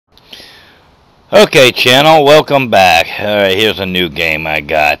Okay, channel, welcome back. Alright, here's a new game I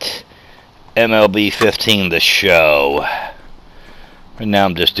got. MLB 15 The Show. Right now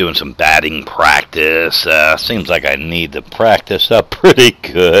I'm just doing some batting practice. Seems like I need to practice up pretty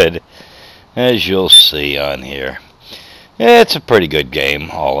good, as you'll see on here. It's a pretty good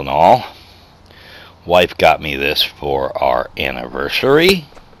game, all in all. Wife got me this for our anniversary.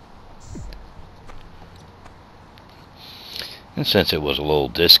 And since it was a little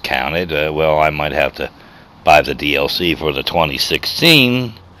discounted, well, I might have to buy the DLC for the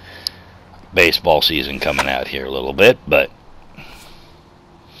 2016 baseball season coming out here a little bit, but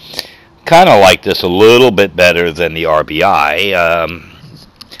kind of like this a little bit better than the RBI.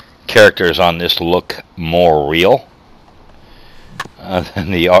 Characters on this look more real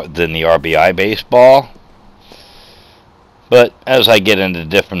than the RBI baseball. But as I get into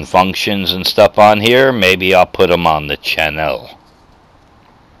different functions and stuff on here, maybe I'll put them on the channel.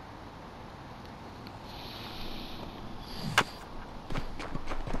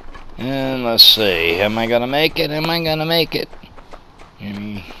 And let's see, am I going to make it? Am I going to make it?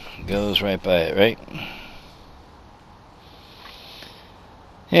 Goes right by it, right?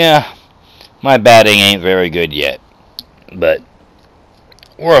 Yeah, my batting ain't very good yet, but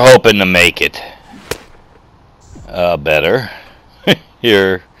we're hoping to make it better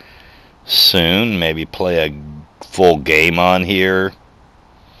here soon. Maybe play a full game on here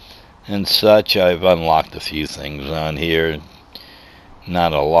and such. I've unlocked a few things on here.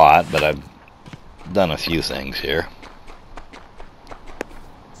 Not a lot, but I've done a few things here.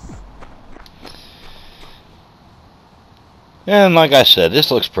 And like I said,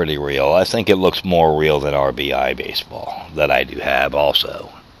 this looks pretty real. I think it looks more real than RBI baseball that I do have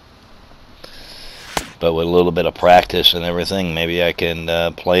also. But with a little bit of practice and everything, maybe I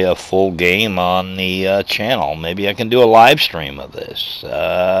can play a full game on the channel. Maybe I can do a live stream of this.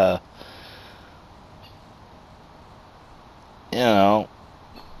 You know,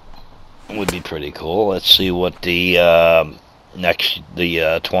 it would be pretty cool. Let's see what the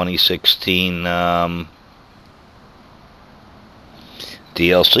 2016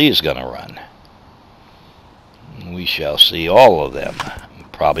 DLC is going to run. We shall see all of them,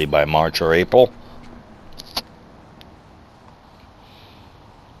 probably by March or April,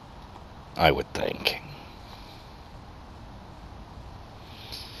 I would think.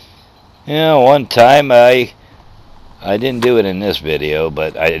 Yeah, one time I didn't do it in this video,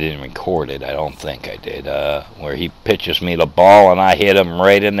 but I didn't record it. I don't think I did. Where he pitches me the ball and I hit him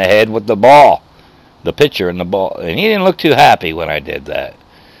right in the head with the ball. The pitcher and the ball. And he didn't look too happy when I did that.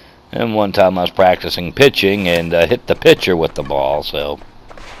 And one time I was practicing pitching and hit the pitcher with the ball. So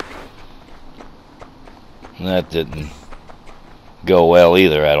that didn't go well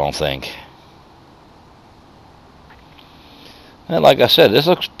either, I don't think. And like I said, this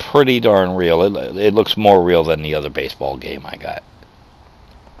looks pretty darn real. It looks more real than the other baseball game I got.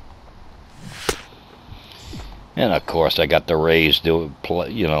 And of course, I got the Rays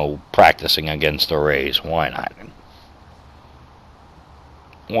practicing against the Rays. Why not?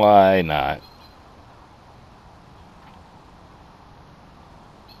 Why not?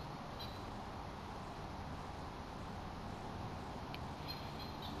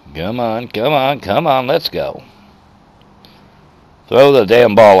 Come on, come on, come on, let's go. Throw the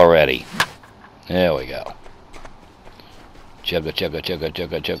damn ball already. There we go. Chugga, chugga, chugga,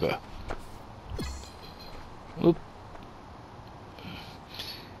 chugga, chugga. Oop.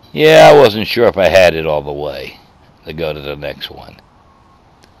 Yeah, I wasn't sure if I had it all the way to go to the next one.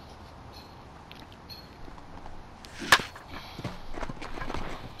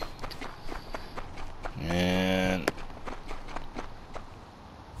 And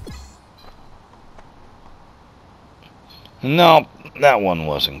no, that one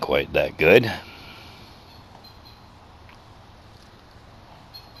wasn't quite that good.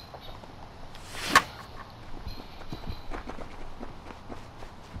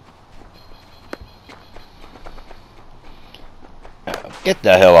 Get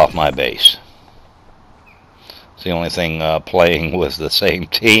the hell off my base. It's the only thing playing with the same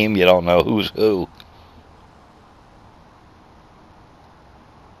team. You don't know who's who.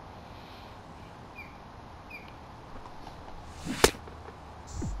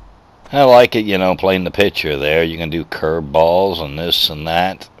 I like it, playing the pitcher there. You can do curve balls and this and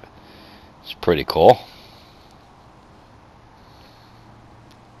that. It's pretty cool.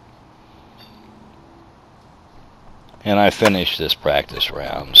 And I finished this practice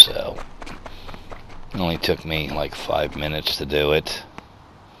round, so it only took me like 5 minutes to do it.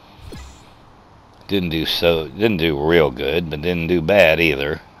 Didn't do real good, but didn't do bad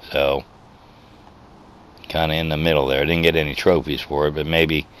either. So kind of in the middle there. Didn't get any trophies for it, but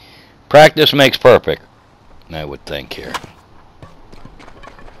maybe Practice makes perfect, I would think here.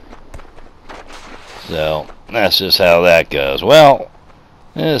 So, that's just how that goes. Well,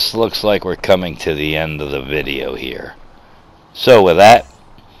 this looks like we're coming to the end of the video here. So with that,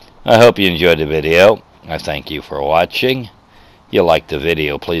 I hope you enjoyed the video. I thank you for watching. If you liked the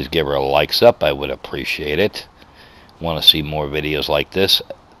video, please give her a likes up. I would appreciate it. Want to see more videos like this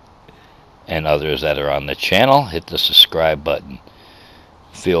and others that are on the channel, hit the subscribe button.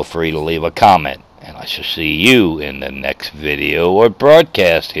 Feel free to leave a comment, and I shall see you in the next video or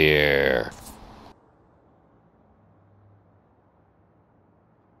broadcast here.